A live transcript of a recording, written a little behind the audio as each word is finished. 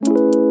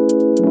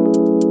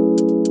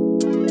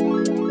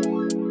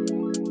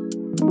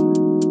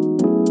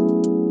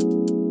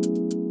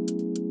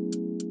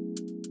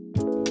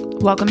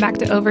Welcome back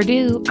to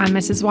Overdue. I'm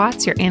Mrs.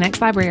 Watts, your Annex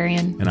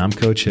librarian. And I'm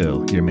Coach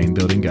Hill, your main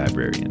building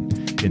librarian.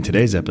 In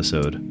today's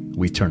episode,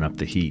 we turn up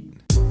the heat.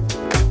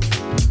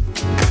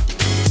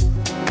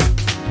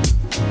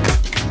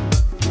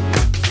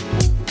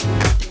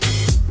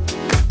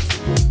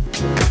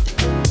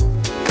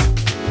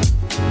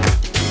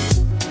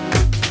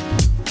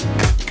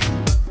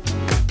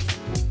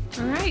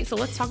 All right, so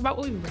let's talk about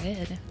what we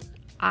read.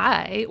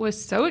 I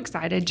was so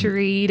excited to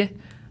read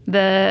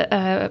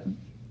the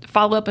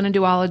follow-up in a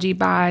duology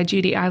by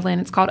Judy Island.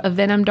 It's called A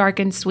Venom Dark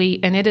and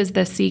Sweet, and it is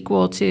the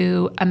sequel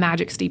to A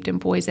Magic Steeped in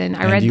Poison.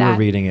 I read that. You were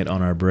reading it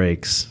on our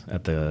breaks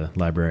at the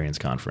librarians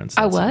conference.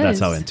 I was. That's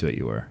how into it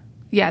you were.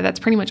 Yeah, that's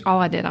pretty much all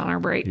I did on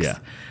our breaks. Yeah.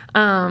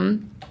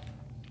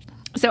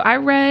 So I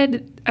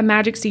read A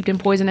Magic Steeped in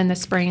Poison in the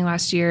spring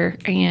last year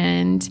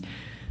and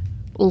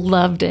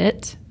loved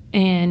it.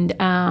 And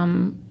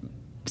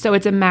so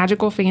it's a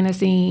magical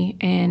fantasy,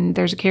 and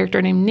there's a character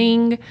named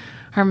Ning.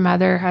 Her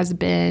mother has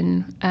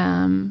been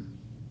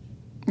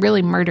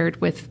really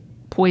murdered with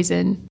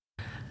poison.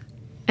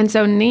 And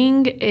so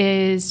Ning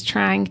is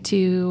trying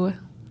to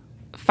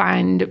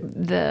find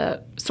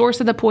the source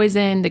of the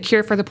poison, the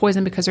cure for the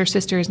poison, because her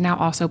sister is now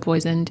also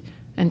poisoned,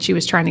 and she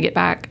was trying to get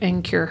back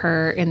and cure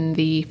her in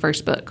the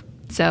first book.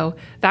 So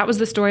that was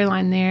the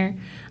storyline there.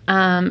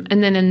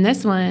 And then in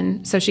this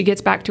one, so she gets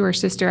back to her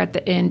sister at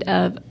the end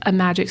of A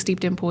Magic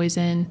Steeped in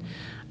Poison.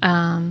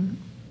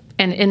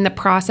 And in the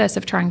process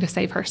of trying to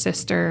save her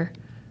sister,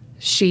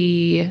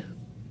 she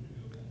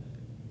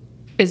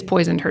is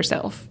poisoned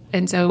herself.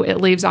 And so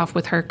it leaves off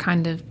with her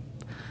kind of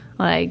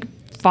like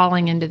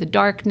falling into the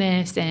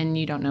darkness, and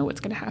you don't know what's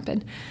going to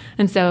happen.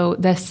 And so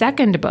the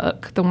second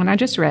book, the one I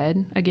just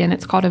read, again,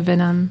 it's called A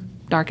Venom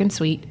Dark and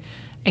Sweet.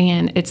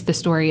 And it's the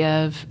story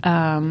of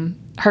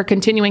her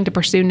continuing to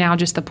pursue now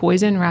just the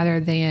poison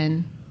rather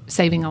than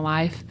saving a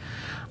life.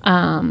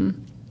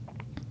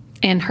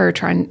 And her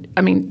trying,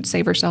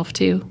 save herself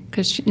too,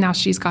 because now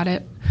she's got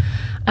it.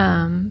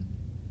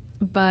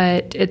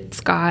 But it's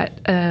got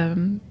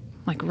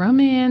like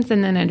romance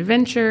and then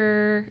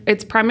adventure.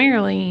 It's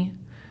primarily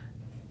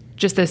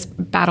just this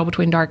battle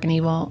between dark and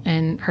evil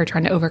and her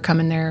trying to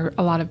overcome. And there are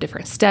a lot of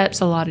different steps,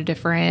 a lot of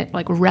different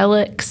like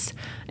relics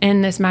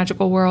in this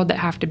magical world that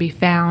have to be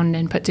found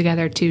and put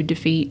together to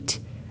defeat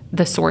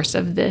the source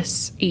of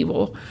this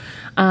evil.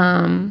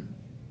 And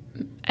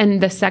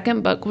the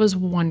second book was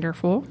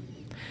wonderful.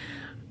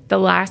 The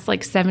last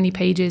 70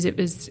 pages, it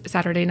was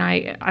Saturday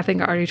night. I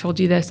think I already told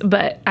you this,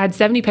 but I had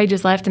 70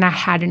 pages left and I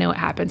had to know what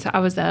happened. So I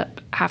was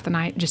up half the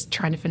night just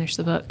trying to finish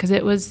the book because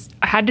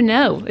I had to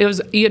know.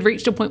 You had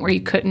reached a point where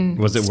you couldn't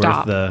stop. Was it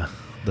worth the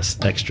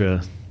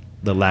extra,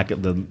 the lack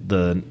of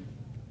the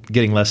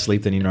getting less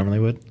sleep than you normally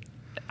would?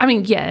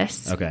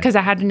 Yes. Okay. Because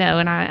I had to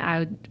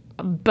know,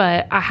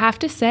 but I have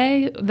to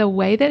say the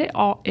way that it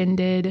all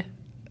ended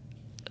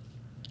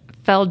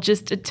fell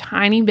just a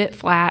tiny bit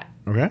flat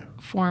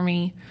for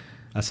me.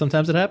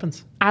 Sometimes it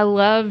happens. I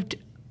loved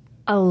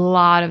a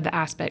lot of the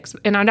aspects,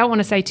 and I don't want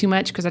to say too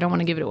much because I don't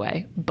want to give it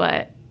away,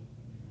 but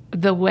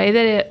the way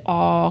that it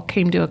all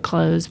came to a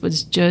close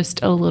was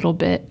just a little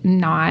bit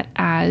not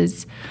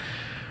as,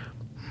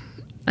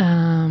 I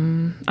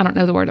don't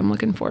know the word I'm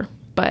looking for,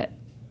 but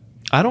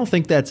I don't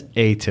think that's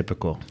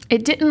atypical.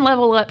 It didn't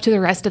level up to the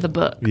rest of the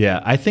book.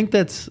 Yeah, I think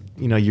that's,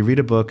 you read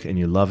a book and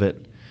you love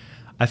it.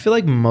 I feel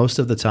like most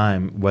of the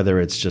time, whether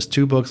it's just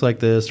two books like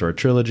this or a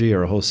trilogy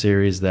or a whole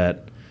series,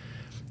 that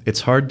it's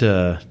hard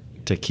to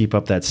keep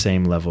up that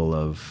same level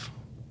of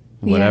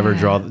whatever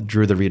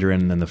drew the reader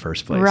in the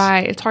first place.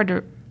 Right. It's hard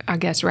to, I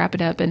guess, wrap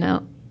it up in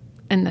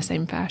the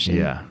same fashion.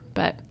 Yeah.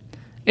 But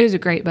it was a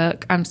great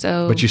book.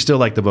 But you still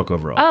like the book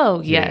overall? Oh,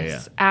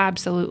 yes. Yeah.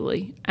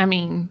 Absolutely.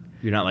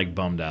 You're not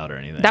bummed out or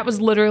anything? That was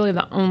literally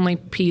the only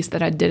piece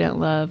that I didn't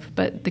love.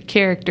 But the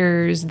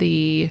characters,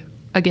 the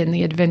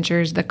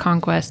adventures, the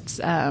conquests,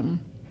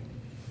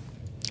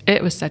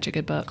 it was such a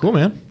good book. Cool,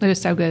 man. It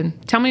was so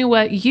good. Tell me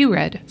what you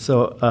read.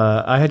 So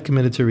I had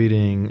committed to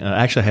reading,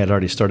 actually I had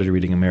already started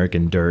reading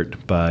American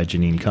Dirt by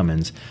Janine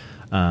Cummins.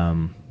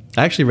 I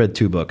actually read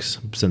two books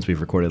since we've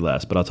recorded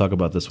last, but I'll talk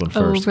about this one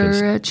first.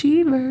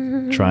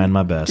 Overachiever. Trying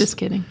my best. Just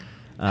kidding.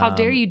 How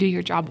dare you do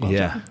your job well,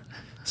 yeah. John.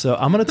 So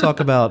I'm going to talk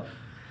about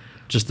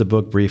just the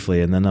book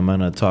briefly, and then I'm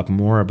going to talk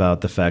more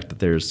about the fact that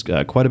there's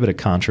quite a bit of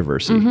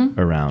controversy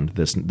around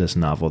this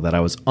novel that I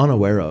was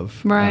unaware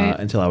of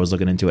until I was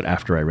looking into it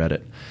after I read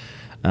it.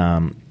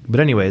 But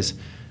anyways,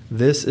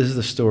 this is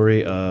the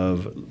story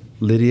of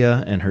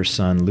Lydia and her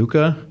son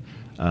Luca.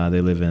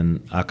 They live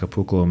in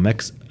Acapulco,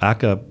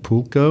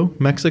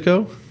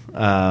 Mexico.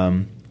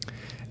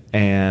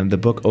 And the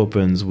book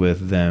opens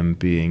with them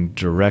being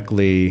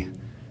directly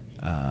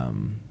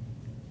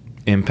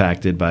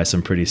impacted by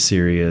some pretty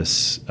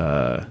serious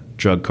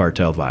drug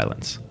cartel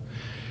violence.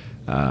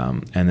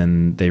 And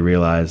then they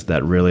realize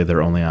that really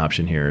their only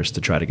option here is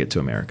to try to get to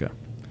America.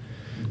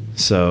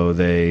 So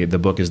the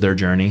book is their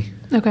journey.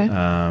 Okay.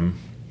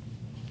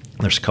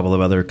 There's a couple of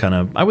other kind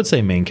of, I would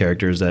say, main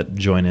characters that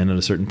join in at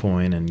a certain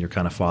point, and you're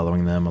kind of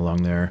following them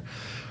along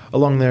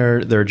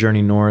their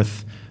journey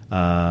north.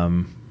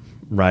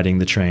 Riding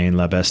the Train,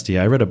 La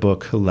Bestia. I read a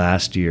book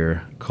last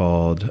year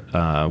called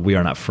We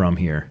Are Not From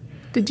Here.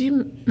 Did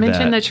you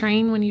mention the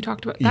train when you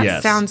talked about that?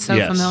 Yes, sounds so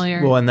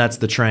familiar. Well, and that's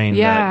the train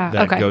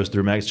that goes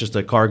through Mexico. It's just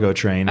a cargo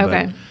train,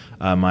 but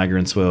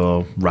migrants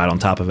will ride on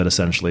top of it,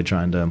 essentially,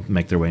 trying to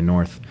make their way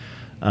north.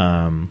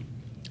 And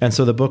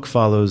so the book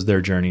follows their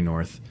journey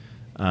north.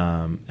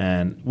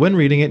 And when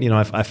reading it,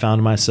 I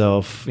found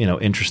myself,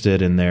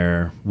 interested in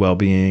their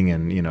well-being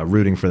and,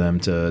 rooting for them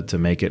to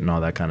make it and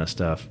all that kind of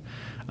stuff.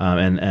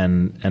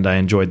 And I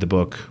enjoyed the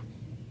book,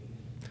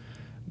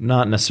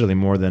 not necessarily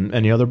more than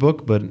any other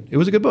book, but it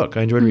was a good book.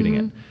 I enjoyed reading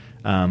it.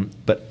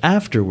 But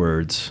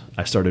afterwards,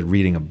 I started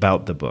reading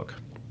about the book.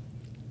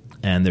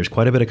 And there's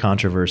quite a bit of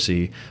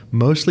controversy,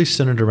 mostly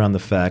centered around the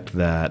fact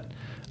that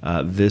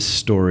this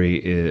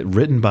story,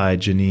 written by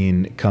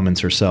Janine Cummins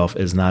herself,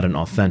 is not an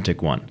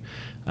authentic one.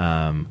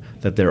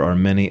 That there are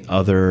many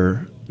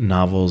other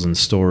novels and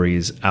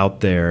stories out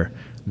there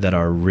that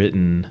are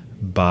written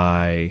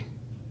by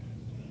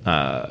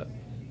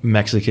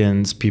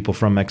Mexicans, people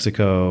from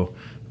Mexico,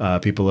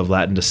 people of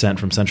Latin descent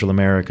from Central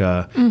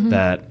America,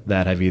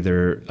 that have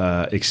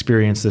either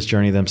experienced this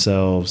journey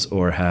themselves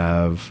or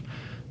have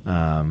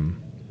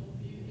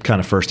kind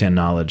of firsthand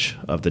knowledge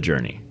of the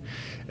journey.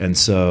 And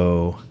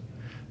so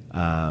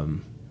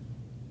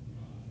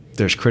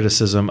there's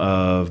criticism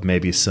of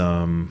maybe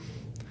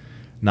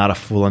not a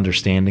full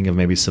understanding of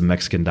maybe some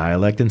Mexican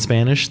dialect in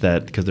Spanish,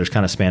 because there's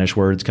kind of Spanish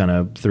words kind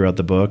of throughout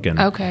the book. And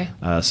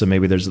so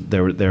maybe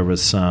there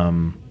was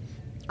some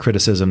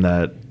criticism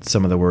that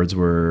some of the words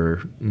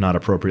were not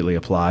appropriately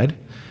applied.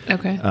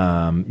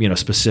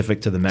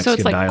 Specific to the Mexican dialect. So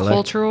it's like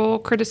cultural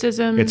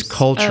criticism. It's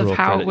cultural of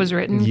how it was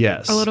written.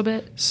 Yes, a little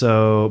bit.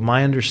 So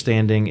my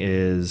understanding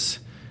is,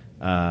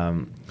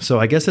 so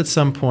I guess at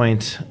some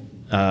point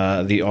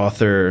the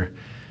author,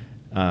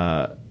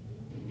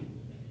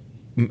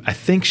 I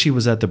think she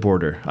was at the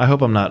border. I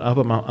hope I'm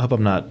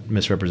not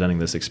misrepresenting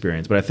this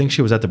experience, but I think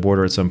she was at the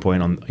border at some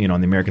point on the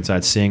American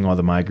side, seeing all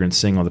the migrants,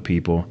 seeing all the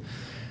people,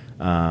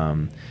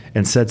 and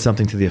said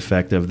something to the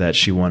effect of that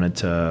she wanted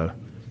to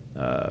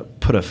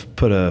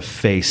put a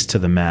face to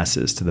the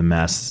masses, to the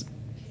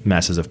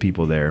masses of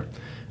people there,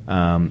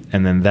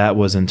 and then that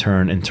was in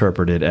turn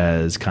interpreted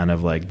as kind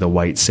of like the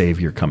white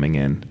savior coming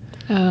in.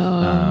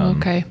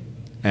 Okay.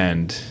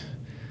 And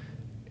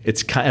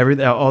it's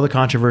all the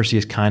controversy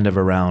is kind of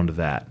around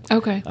that.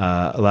 Okay.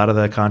 A lot of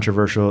the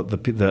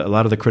a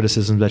lot of the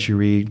criticisms that you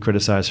read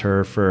criticize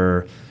her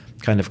for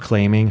kind of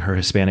claiming her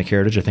Hispanic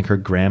heritage. I think her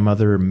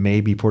grandmother may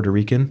be Puerto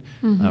Rican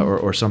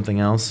or something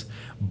else.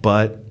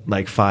 But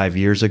like 5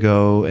 years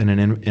ago in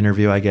an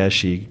interview, I guess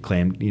she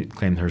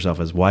claimed herself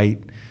as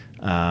white.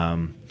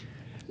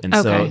 And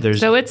so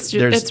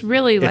it's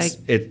really like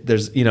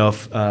there's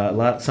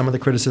some of the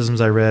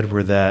criticisms I read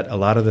were that a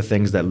lot of the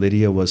things that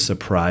Lydia was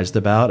surprised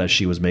about as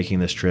she was making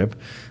this trip,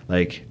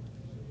 like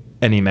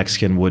any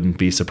Mexican wouldn't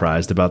be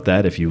surprised about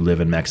that if you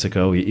live in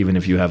Mexico, even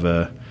if you have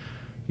are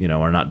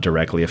not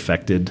directly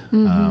affected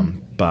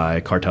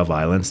by cartel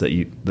violence.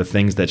 The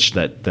things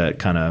that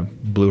kind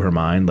of blew her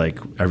mind, like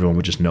everyone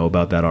would just know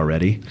about that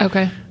already.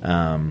 Okay.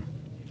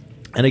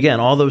 And again,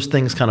 all those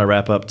things kind of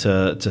wrap up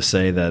to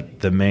say that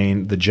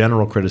the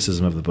general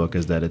criticism of the book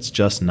is that it's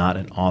just not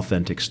an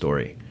authentic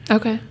story.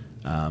 Okay.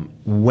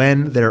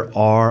 When there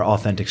are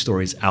authentic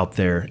stories out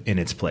there in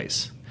its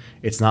place.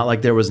 It's not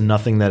like there was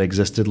nothing that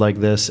existed like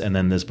this and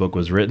then this book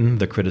was written.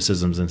 The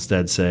criticisms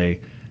instead say,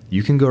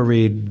 you can go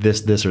read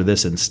this, or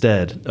this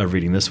instead of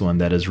reading this one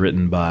that is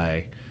written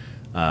by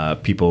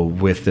people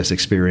with this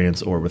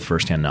experience or with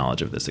firsthand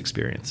knowledge of this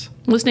experience.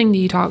 Listening to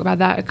you talk about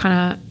that, it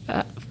kind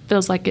of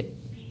feels like it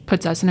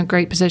puts us in a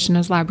great position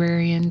as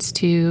librarians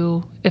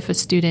to, if a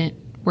student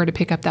were to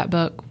pick up that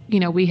book,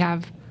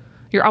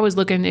 you're always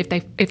looking if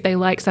they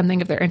like something,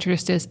 if they're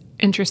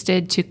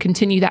interested to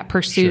continue that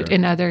pursuit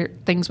in other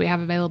things we have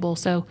available.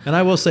 So, and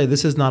I will say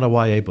this is not a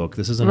YA book.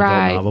 This is an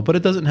adult novel, but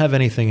it doesn't have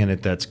anything in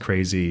it that's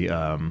crazy.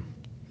 I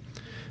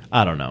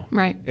don't know.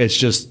 Right. It's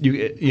just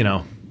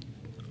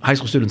high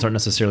school students aren't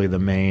necessarily the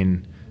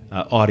main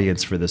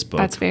audience for this book.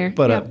 That's fair.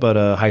 But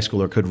a high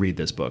schooler could read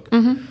this book.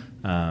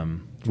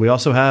 We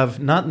also have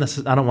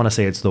I don't want to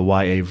say it's the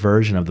YA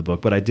version of the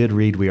book, but I did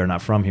read We Are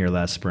Not From Here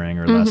last spring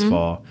or last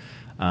fall.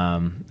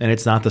 And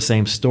it's not the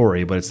same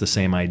story, but it's the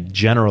same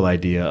general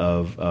idea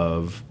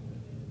of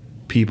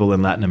people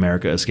in Latin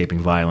America escaping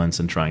violence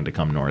and trying to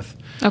come north.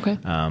 Okay.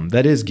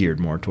 That is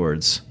geared more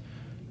towards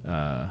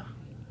high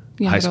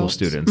school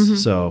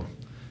students. So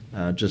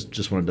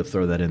just wanted to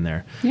throw that in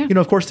there. Yeah.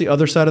 Of course, the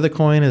other side of the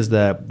coin is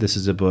that this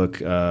is a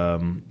book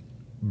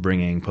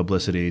bringing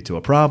publicity to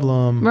a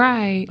problem.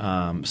 Right.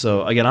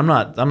 So again, I'm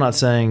not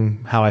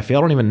saying how I feel.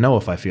 I don't even know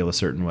if I feel a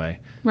certain way.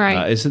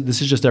 Right.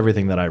 This is just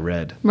everything that I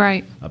read.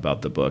 Right.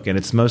 About the book, and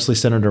it's mostly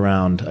centered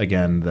around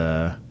again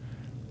the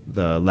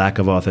lack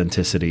of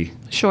authenticity.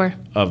 Sure.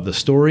 Of the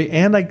story,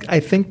 and I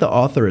think the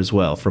author as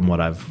well. From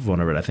what I've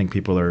read, I think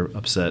people are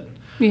upset.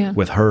 Yeah.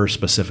 With her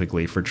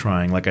specifically for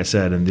trying, like I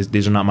said, and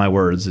these are not my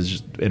words. It's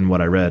just in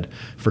what I read,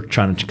 for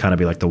trying to kind of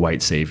be like the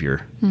white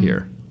savior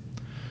here.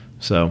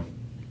 So.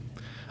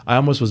 I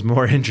almost was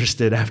more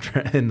interested after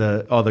in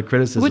all the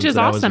criticism, which is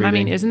awesome. I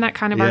mean, isn't that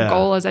kind of our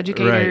goal as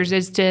educators,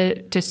 is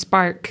to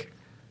spark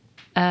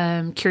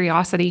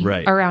curiosity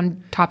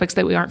around topics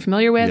that we aren't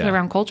familiar with,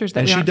 around cultures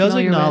that we aren't familiar with. And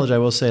she does acknowledge, I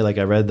will say, like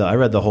I read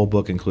the whole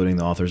book, including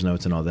the author's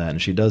notes and all that,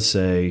 and she does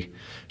say,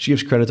 she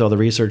gives credit to all the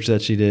research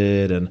that she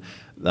did, and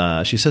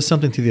she says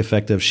something to the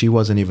effect of she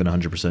wasn't even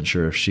 100%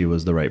 sure if she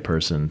was the right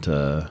person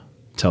to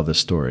tell this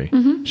story.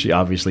 Mm-hmm. She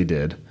obviously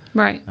did.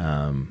 Right.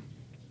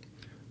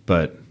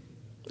 But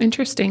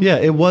interesting. Yeah,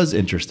 it was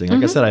interesting.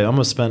 Like I said, I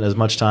almost spent as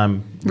much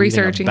time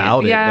researching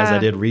about it as I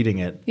did reading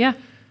it. Yeah.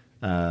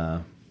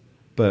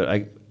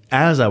 But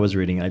as I was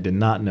reading it, I did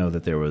not know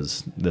that there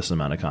was this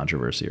amount of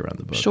controversy around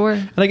the book. Sure.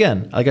 And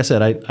again, like I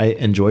said, I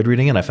enjoyed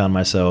reading it. I found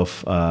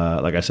myself,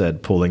 like I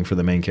said, pulling for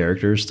the main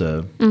characters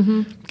to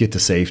get to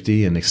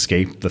safety and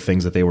escape the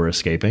things that they were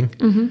escaping.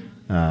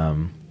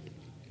 Mm-hmm.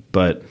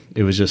 But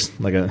it was just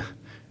like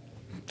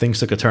things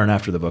took a turn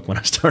after the book when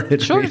I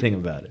started reading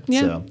about it.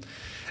 Yeah. So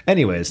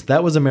anyways,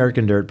 that was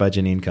American Dirt by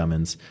Janine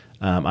Cummins.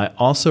 I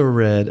also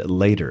read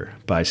Later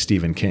by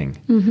Stephen King.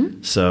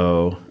 Mm-hmm.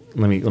 So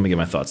let me get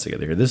my thoughts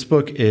together here. This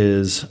book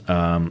is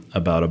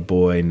about a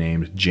boy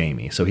named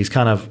Jamie. So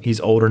he's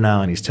older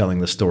now, and he's telling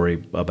the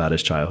story about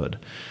his childhood.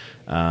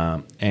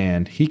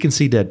 And he can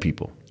see dead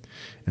people.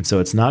 And so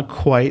it's not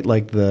quite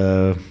like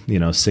the,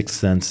 Sixth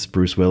Sense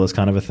Bruce Willis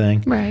kind of a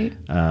thing. Right.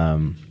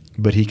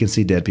 But he can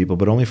see dead people,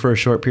 but only for a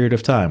short period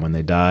of time. When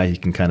they die, he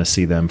can kind of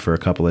see them for a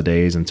couple of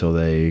days until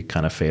they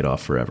kind of fade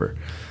off forever.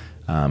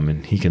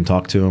 And he can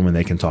talk to them, and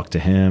they can talk to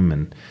him.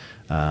 And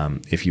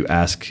if he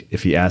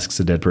asks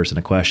a dead person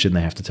a question,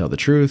 they have to tell the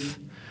truth.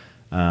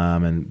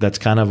 And that's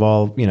kind of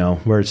all,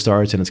 where it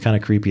starts, and it's kind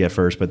of creepy at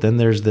first. But then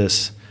there's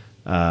this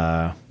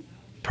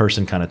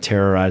person kind of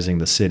terrorizing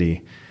the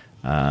city.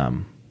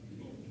 And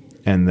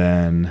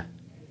then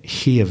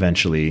he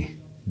eventually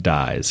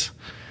dies.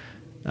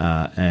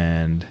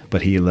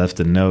 But he left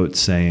a note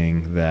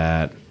saying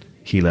that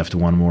he left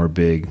one more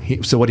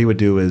so what he would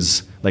do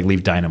is like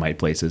leave dynamite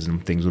places,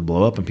 and things would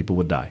blow up and people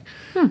would die.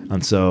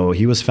 And so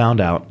he was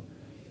found out,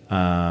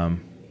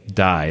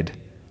 died,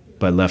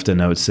 but left a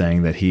note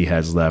saying that he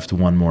has left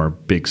one more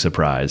big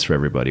surprise for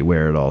everybody,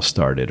 where it all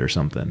started or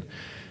something.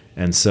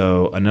 And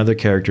so another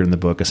character in the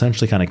book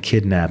essentially kind of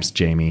kidnaps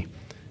Jamie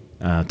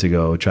to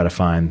go try to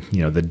find,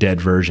 the dead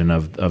version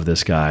of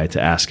this guy,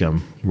 to ask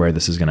him where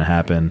this is going to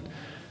happen.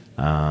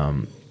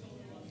 And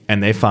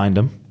they find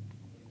him,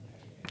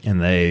 and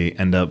they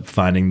end up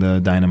finding the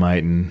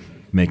dynamite and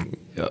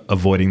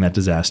avoiding that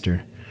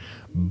disaster.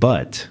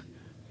 But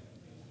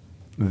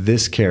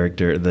this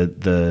character,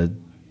 the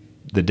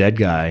dead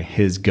guy,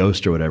 his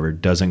ghost or whatever,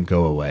 doesn't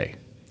go away.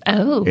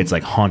 Oh. It's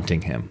like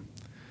haunting him.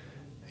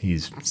 He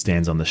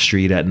stands on the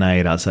street at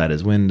night outside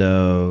his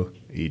window.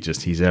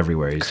 He's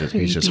everywhere.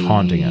 He's just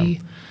haunting him.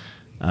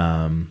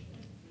 And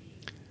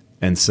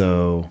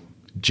so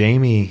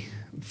Jamie,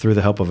 through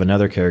the help of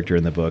another character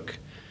in the book,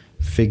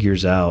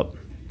 figures out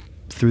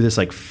through this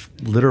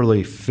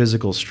literally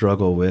physical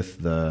struggle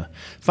with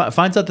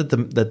finds out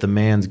that the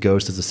man's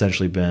ghost has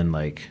essentially been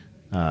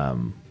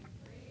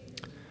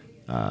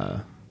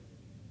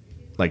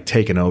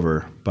taken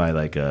over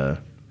by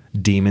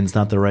demon's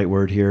not the right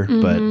word here,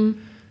 but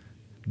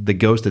the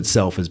ghost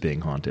itself is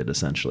being haunted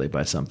essentially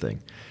by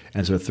something.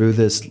 And so through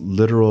this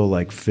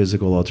literal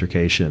physical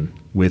altercation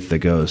with the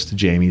ghost,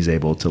 Jamie's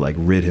able to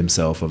rid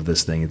himself of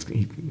this thing.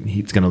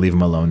 He's going to leave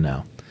him alone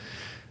now.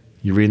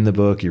 You're reading the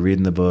book.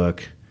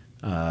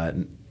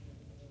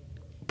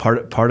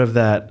 Part of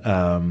that,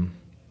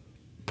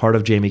 part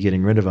of Jamie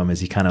getting rid of him is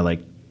he kind of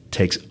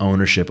takes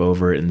ownership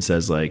over it and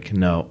says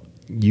no,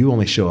 you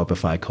only show up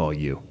if I call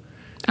you.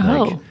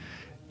 Oh.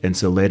 And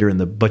so later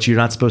but you're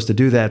not supposed to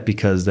do that,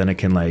 because then it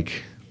can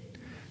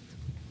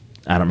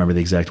I don't remember the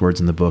exact words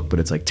in the book, but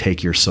it's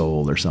take your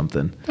soul or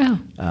something.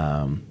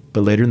 Oh.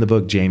 But later in the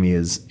book, Jamie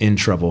is in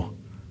trouble.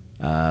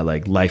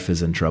 Life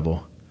is in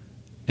trouble.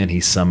 And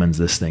he summons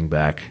this thing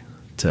back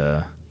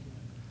to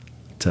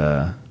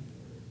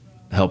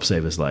help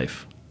save his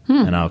life.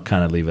 And I'll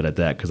kind of leave it at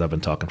that, because I've been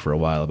talking for a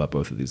while about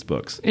both of these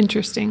books.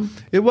 Interesting.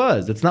 It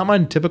was. It's not my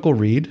typical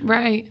read.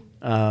 Right.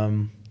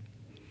 But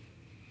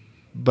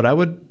I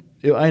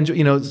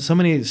enjoy, so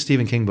many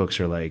Stephen King books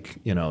are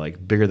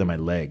bigger than my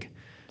leg.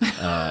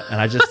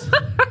 And I just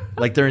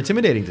they're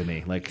intimidating to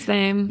me.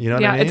 Same. You know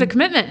what I mean? It's a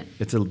commitment.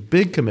 It's a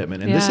big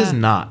commitment. And this is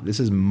not. This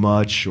is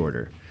much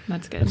shorter.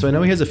 That's good. And so I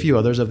know he has a few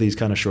others of these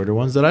kind of shorter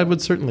ones that I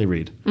would certainly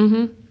read.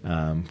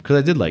 Mm-hmm. Because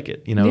I did like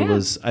it. It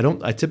was,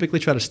 I typically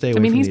try to stay away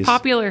from these. I mean, he's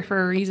popular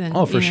for a reason.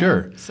 Oh, for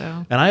sure.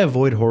 So. And I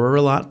avoid horror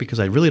a lot because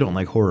I really don't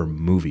like horror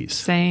movies.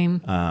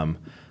 Same.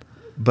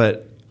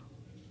 But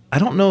I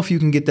don't know if you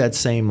can get that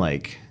same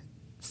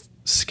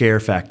scare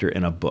factor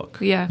in a book.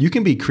 Yeah. You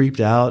can be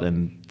creeped out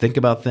and think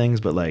about things,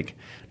 but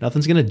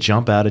nothing's going to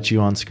jump out at you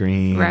on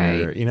screen.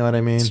 Right. Or, you know what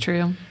I mean? It's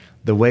true.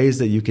 The ways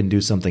that you can do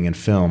something in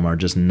film are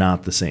just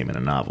not the same in a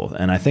novel.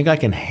 And I think I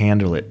can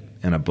handle it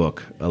in a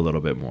book a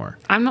little bit more.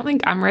 I don't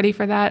think I'm ready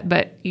for that,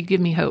 but you give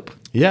me hope.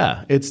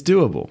 Yeah, it's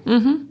doable.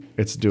 Mm-hmm.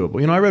 It's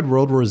doable. I read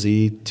World War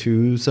Z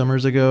 2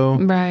 summers ago.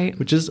 Right.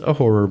 Which is a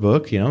horror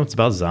book. It's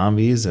about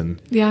zombies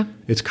and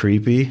it's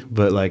creepy,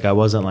 but like I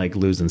wasn't like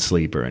losing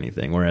sleep or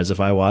anything. Whereas if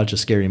I watch a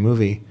scary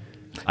movie,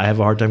 I have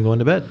a hard time going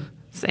to bed.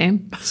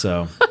 Same.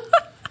 So,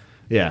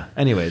 yeah.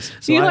 Anyways.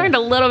 So you learned a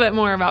little bit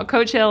more about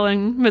Coach Hill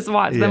and Miss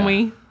Watts than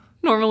we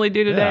normally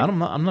do today. Yeah,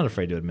 I'm not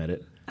afraid to admit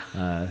it.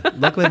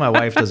 Luckily, my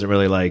wife doesn't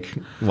really like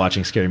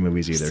watching scary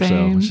movies either,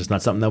 so it's just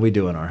not something that we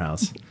do in our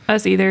house.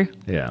 Us either.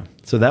 Yeah.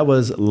 So that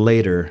was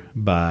Later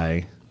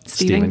by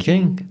Stephen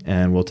King.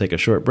 And we'll take a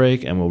short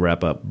break and we'll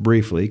wrap up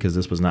briefly, because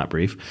this was not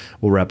brief.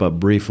 We'll wrap up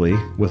briefly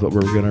with what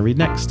we're going to read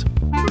next.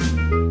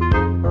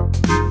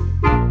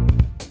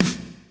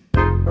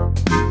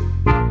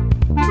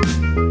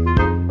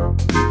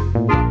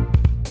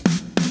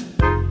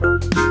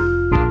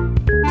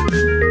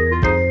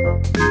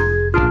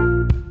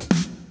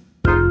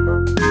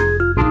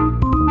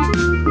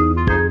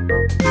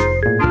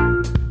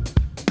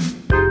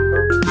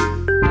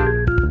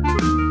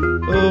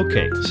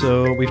 Okay,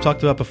 so we've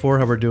talked about before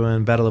how we're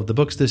doing Battle of the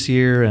Books this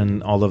year,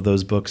 and all of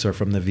those books are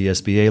from the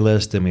VSBA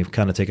list, and we've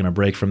kind of taken a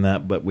break from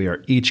that, but we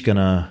are each going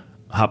to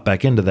hop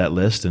back into that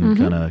list and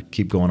kind of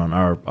keep going on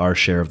our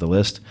share of the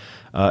list.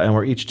 And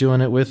we're each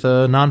doing it with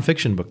a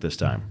nonfiction book this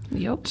time.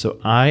 Yep. So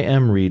I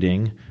am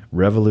reading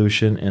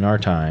Revolution in Our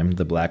Time,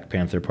 the Black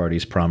Panther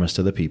Party's Promise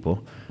to the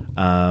People.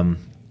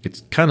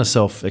 It's kind of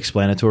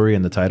self-explanatory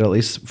in the title, at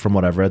least from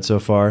what I've read so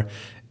far.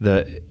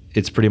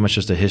 It's pretty much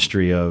just a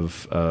history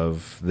of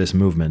this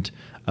movement.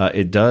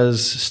 It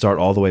does start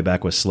all the way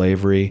back with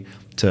slavery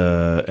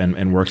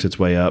and works its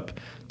way up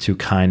to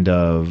kind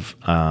of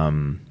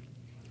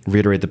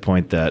reiterate the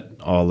point that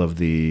all of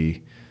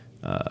the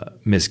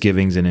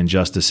misgivings and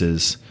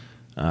injustices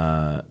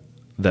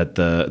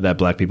that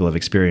Black people have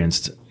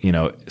experienced,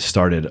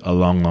 started a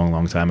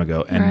long time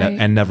ago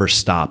and never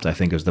stopped. I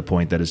think is the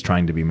point that is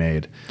trying to be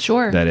made.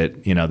 Sure.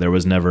 That there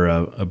was never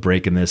a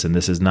break in this, and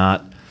this is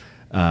not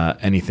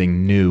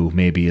anything new.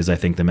 Maybe is I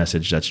think the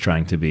message that's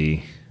trying to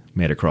be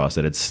made across,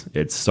 that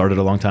it's started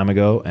a long time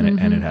ago and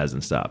it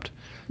hasn't stopped.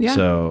 Yeah.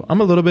 So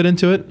I'm a little bit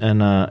into it,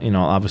 and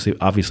I'll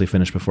obviously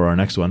finish before our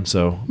next one.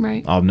 So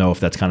I'll know if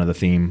that's kind of the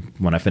theme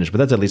when I finish. But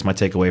that's at least my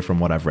takeaway from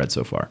what I've read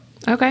so far.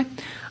 Okay.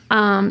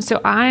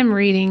 So I'm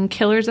reading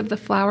Killers of the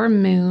Flower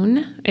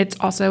Moon. It's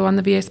also on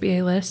the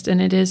VSBA list,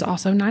 and it is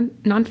also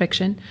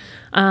nonfiction.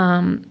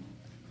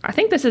 I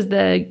think this is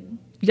the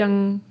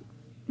young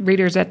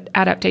reader's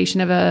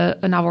adaptation of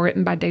a novel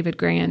written by David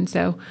Grann.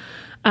 So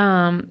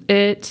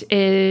it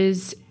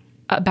is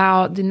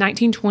about the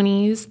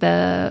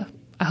 1920s,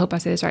 I hope I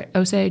say this right,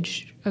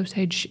 Osage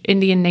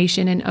Indian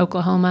Nation in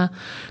Oklahoma.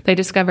 They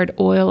discovered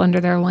oil under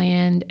their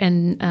land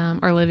and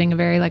are living a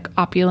very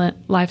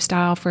opulent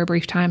lifestyle for a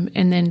brief time,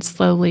 and then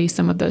slowly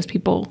some of those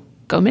people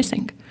go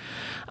missing.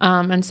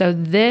 And so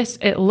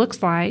it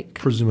looks like...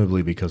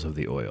 Presumably because of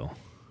the oil.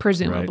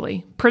 Presumably.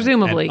 Right?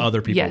 Presumably. And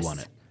other people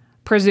want it.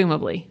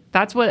 Presumably.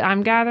 That's what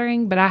I'm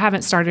gathering, but I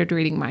haven't started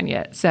reading mine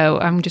yet. So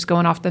I'm just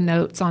going off the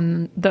notes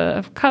on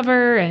the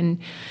cover and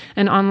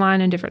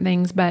online and different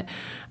things. But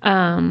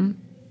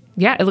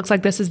it looks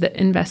like this is the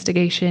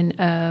investigation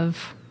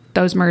of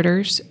those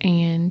murders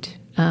and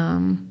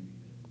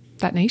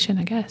that nation,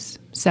 I guess.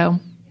 So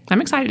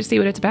I'm excited to see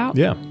what it's about.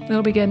 Yeah.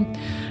 It'll be good.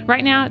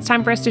 Right now, it's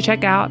time for us to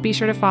check out. Be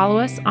sure to follow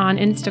us on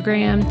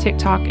Instagram,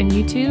 TikTok, and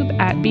YouTube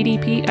at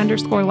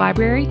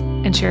BDP_library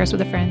and share us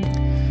with a friend.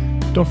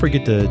 Don't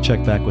forget to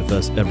check back with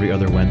us every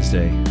other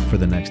Wednesday for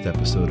the next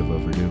episode of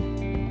Overdue.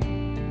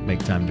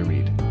 Make time to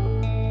read.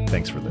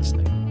 Thanks for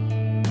listening.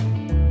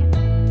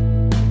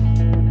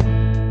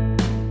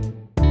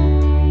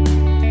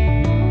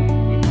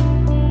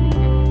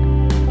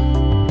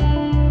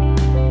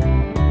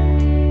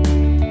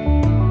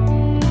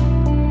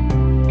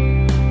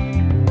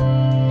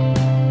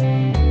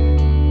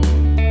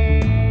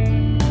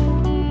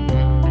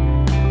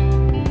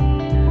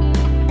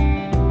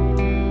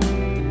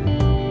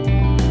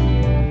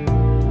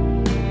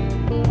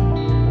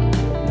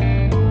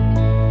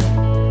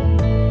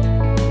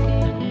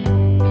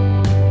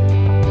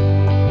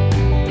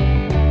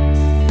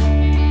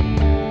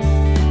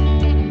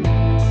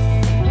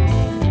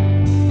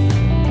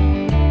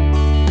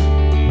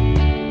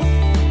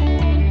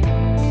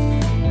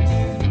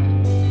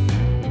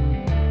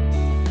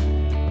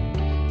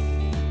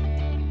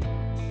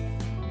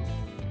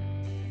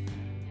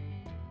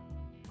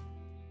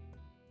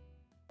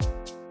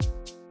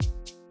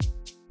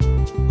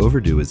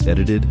 Overdue is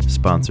edited,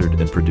 sponsored,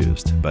 and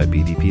produced by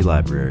BDP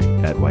Library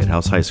at White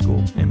House High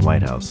School in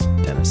White House,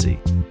 Tennessee.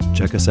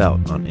 Check us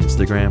out on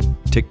Instagram,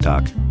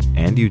 TikTok,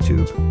 and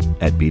YouTube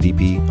at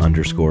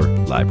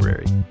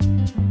BDP_library.